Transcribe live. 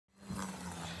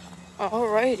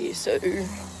Alrighty, so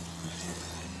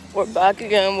we're back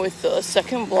again with the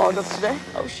second vlog of today.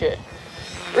 Oh shit.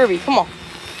 Ruby, come on.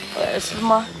 This is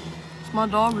my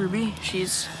dog, Ruby.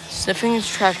 She's sniffing his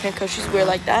trash can because she's weird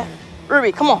like that.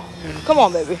 Ruby, come on. Come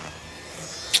on, baby.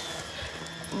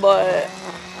 But,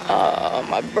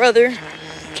 my brother,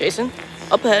 Jason,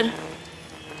 up ahead.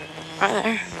 Right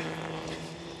there.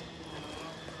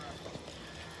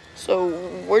 So,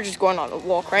 we're just going on a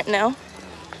walk right now.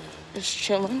 Just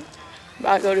chilling.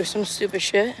 About to go do some stupid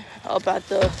shit up at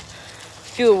the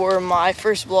field where my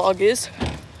first vlog is.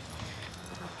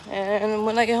 And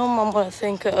when I get home, I'm gonna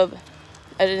think of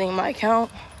editing my account.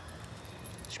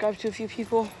 Subscribe to a few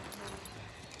people.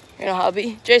 You know how it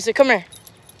be. Jason, come here.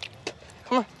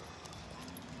 Come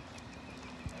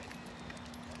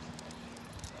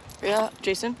here. Yeah,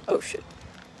 Jason. Oh shit.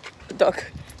 A duck.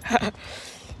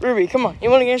 Ruby, come on.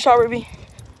 You wanna get a shot, Ruby?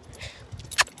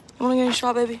 You wanna get a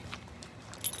shot, baby?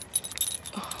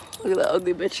 Look at that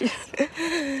ugly bitch.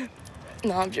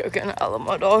 No, I'm joking. I love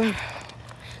my dog.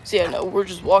 So yeah, no, we're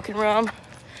just walking around.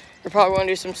 We're probably gonna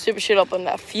do some stupid shit up in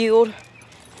that field.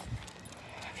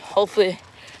 Hopefully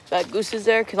that goose is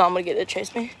there, cause I'm gonna get it to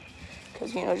chase me.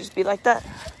 Cause you know, just be like that.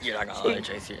 You're not gonna let it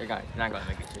chase you. You're not gonna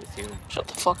make it chase you. Shut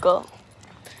the fuck up.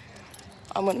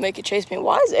 I'm gonna make it chase me.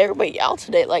 Why is everybody out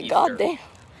today? Like, Easter. goddamn.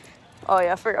 Oh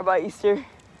yeah, I forgot about Easter.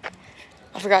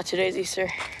 I forgot today's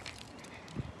Easter.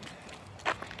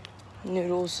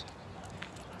 Noodles.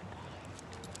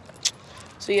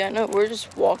 So yeah, no, we're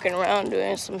just walking around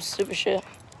doing some stupid shit.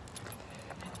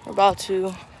 We're about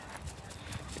to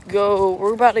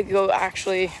go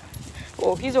actually,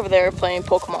 well, he's over there playing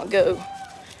Pokemon Go.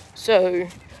 So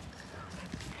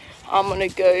I'm gonna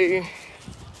go,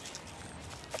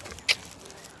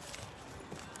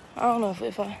 I don't know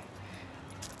if I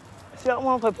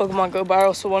want to play Pokemon Go, but I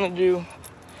also want to do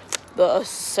the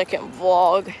second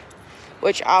vlog,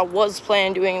 which I was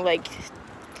planning doing like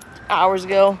hours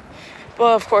ago,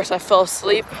 but of course I fell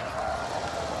asleep.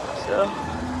 So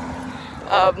I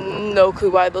have no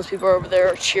clue why those people are over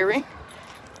there cheering.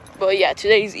 But yeah,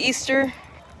 today's Easter.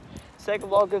 Second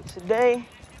vlog of today.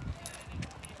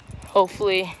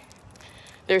 Hopefully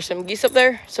there's some geese up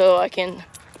there so I can.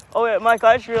 Oh wait, Mike,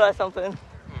 I just realized something.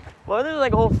 What if there's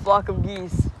like a whole flock of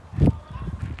geese?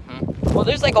 Well,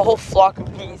 there's like a whole flock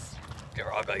of geese. They're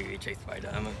all gonna get chased by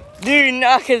them. Dude,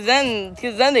 nah, cause then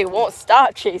they won't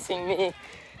stop chasing me.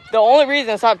 The only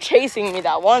reason it stopped chasing me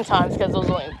that one time is because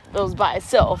it was by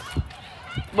itself.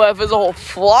 But if it's a whole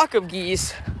flock of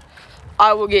geese,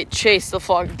 I will get chased the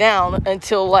fuck down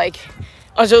until they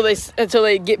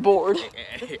get bored.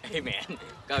 Hey man,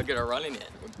 gotta get a run in it.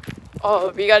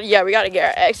 Oh, we gotta get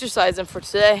our exercise in for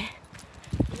today.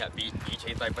 Yeah, be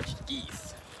chased by a bunch of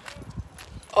geese.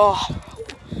 Oh,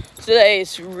 today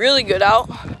is really good out.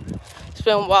 It's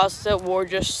been a while since I wore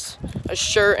just a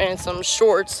shirt and some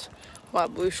shorts. My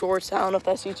blue shorts. I don't know if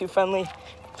that's YouTube friendly.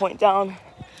 Point down.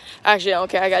 Actually, I don't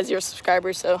care. I got 0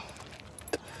 subscribers, so.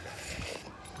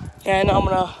 And I'm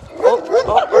gonna.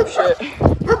 Oh shit.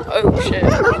 Oh shit.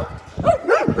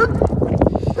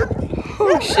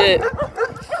 Oh shit.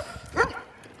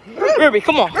 Ruby,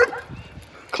 come on.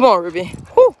 Come on, Ruby.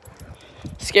 Woo.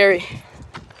 Scary.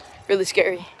 Really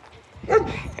scary.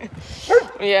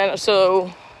 Yeah,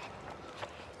 so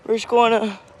we're just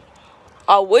gonna.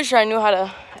 I wish I knew how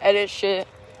to edit shit.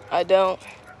 I don't.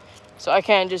 So I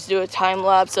can't just do a time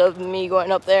lapse of me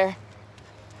going up there.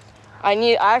 I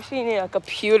actually need a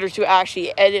computer to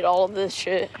actually edit all of this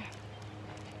shit.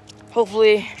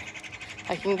 Hopefully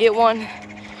I can get one.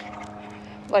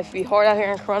 Life be hard out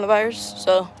here in coronavirus,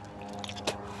 so.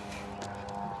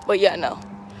 But yeah, no.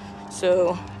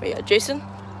 So, but yeah, Jason.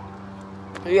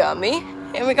 We got me,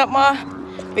 and we got my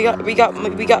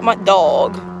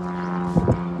dog.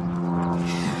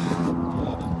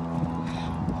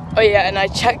 Oh yeah, and I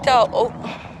checked out.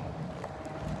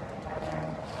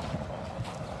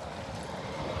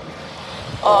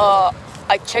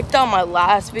 I checked out my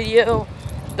last video.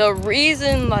 The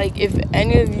reason, like, if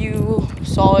any of you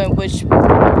saw it, which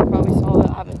probably saw it,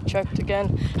 I haven't checked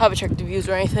the views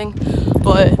or anything,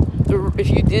 but if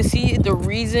you did see it, the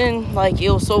reason, like, it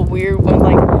was so weird when,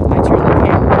 like, I turned the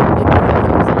camera,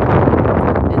 it's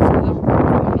because I'm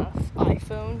recording on an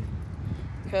iPhone,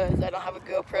 because I don't have a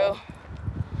GoPro.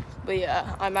 But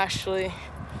yeah, I'm actually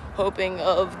hoping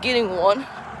of getting one,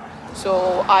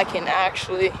 so I can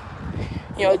actually,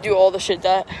 you know, do all the shit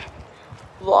that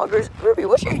vloggers. Ruby,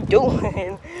 what you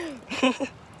doing?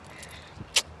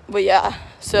 But yeah,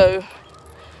 so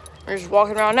we're just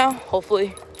walking around now.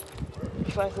 Hopefully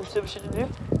find some stupid shit to do.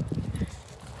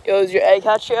 Yo, is your egg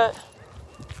hatched yet?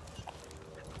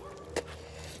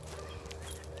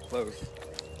 Close.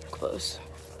 close.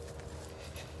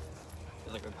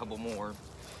 There's like a couple more.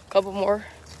 Couple more.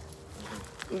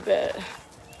 Bet.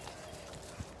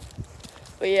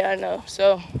 But yeah, I know.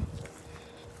 So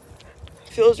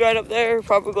field's right up there.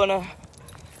 Probably gonna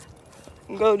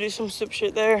go do some stupid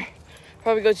shit there.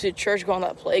 Probably go to the church, go on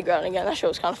that playground again. That shit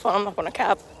was kind of fun. I'm not gonna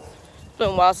cap. It's been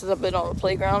a while since I've been on the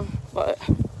playground, but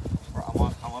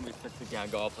Bro, I want to be 6 again,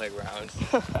 go on playgrounds.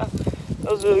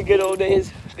 those were the good old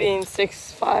days. Being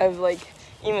 6'5", like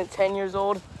even 10 years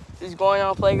old, just going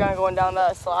on a playground, going down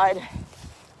that slide.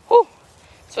 Whew.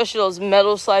 Especially those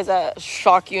metal slides that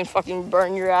shock you and fucking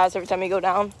burn your ass every time you go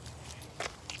down.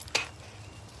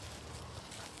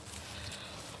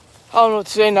 I don't know what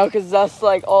to say now because that's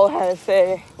like all I had to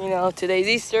say. You know, today's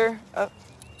Easter.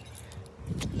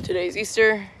 Today's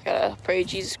Easter. Gotta pray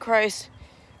Jesus Christ.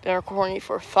 Been recording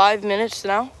for 5 minutes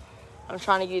now. I'm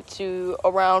trying to get to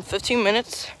around 15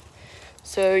 minutes.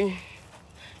 So,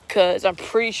 because I'm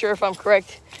pretty sure if I'm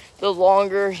correct, the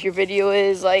longer your video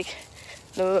is, like,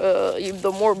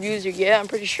 the more views you get. I'm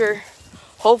pretty sure.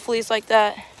 Hopefully it's like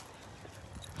that.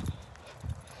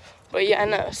 But yeah, I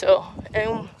know. So,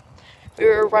 and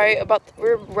we're right about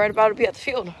to be at the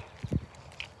field.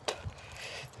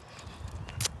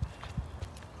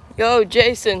 Yo,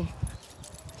 Jason.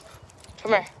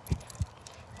 Come here.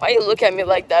 Why you look at me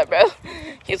like that, bro?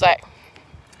 He's like,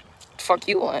 what the fuck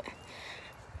you want?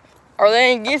 Are there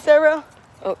any geese there, bro?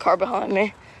 Oh, car behind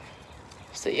me.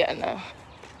 So yeah, no.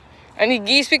 Any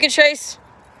geese we could chase?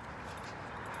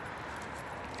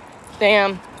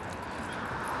 Damn.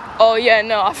 Oh yeah,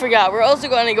 no, I forgot. We're also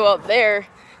going to go up there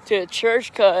to the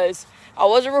church because I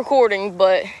wasn't recording,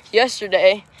 but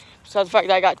yesterday, besides the fact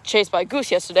that I got chased by a goose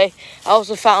yesterday, I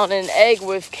also found an egg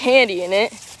with candy in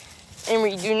it. And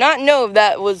we do not know if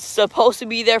that was supposed to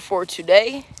be there for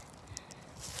today.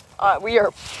 We are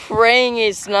praying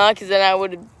it's not, because then I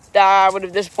would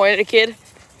have disappointed a kid.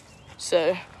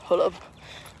 So, hold up.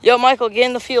 Yo, Michael, get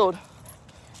in the field.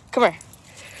 Come here.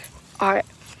 All right.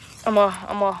 I'm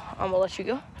gonna let you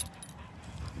go.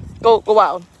 Go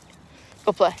wild.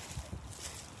 Go play.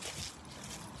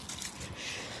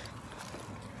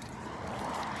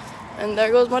 And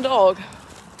there goes my dog.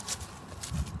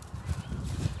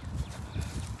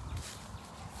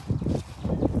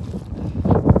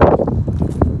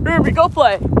 Ruby, go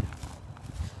play.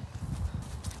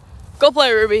 Go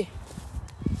play, Ruby.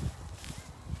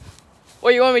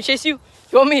 What, you want me to chase you?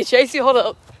 You want me to chase you? Hold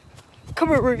up. Come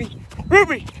here, Ruby.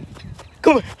 Ruby!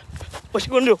 Come here. What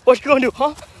you gonna do? What you gonna do,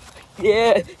 huh?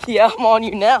 Yeah, I'm on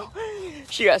you now.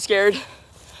 She got scared.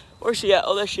 Where's she at?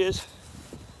 Oh, there she is.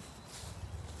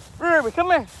 Ruby,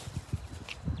 come here.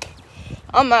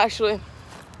 I'm actually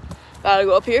about to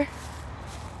go up here.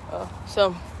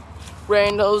 Some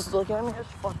randos looking at me. I just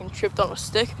fucking tripped on a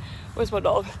stick. Where's my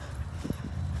dog?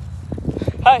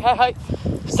 Hey.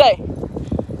 Stay.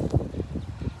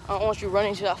 I don't want you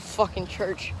running to that fucking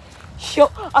church. Yo,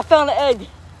 I found an egg.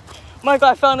 Michael,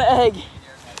 I found an egg.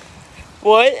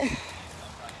 What?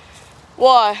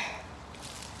 Why?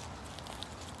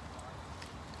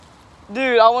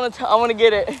 Dude, I wanna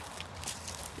get it.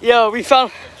 Yo, I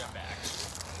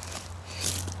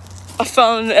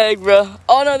found an egg, bro.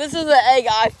 Oh no, this is the egg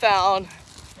I found.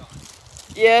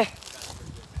 Yeah.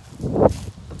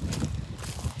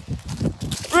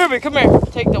 Ruby, come here.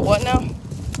 Take the what now?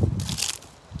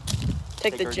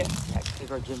 Take the gym.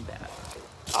 Take our gym bag.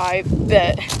 I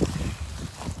bet.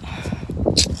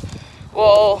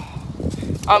 Well,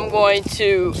 I'm going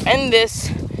to end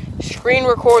this, screen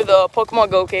record the Pokemon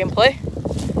Go gameplay,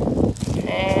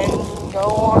 and go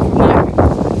on from there.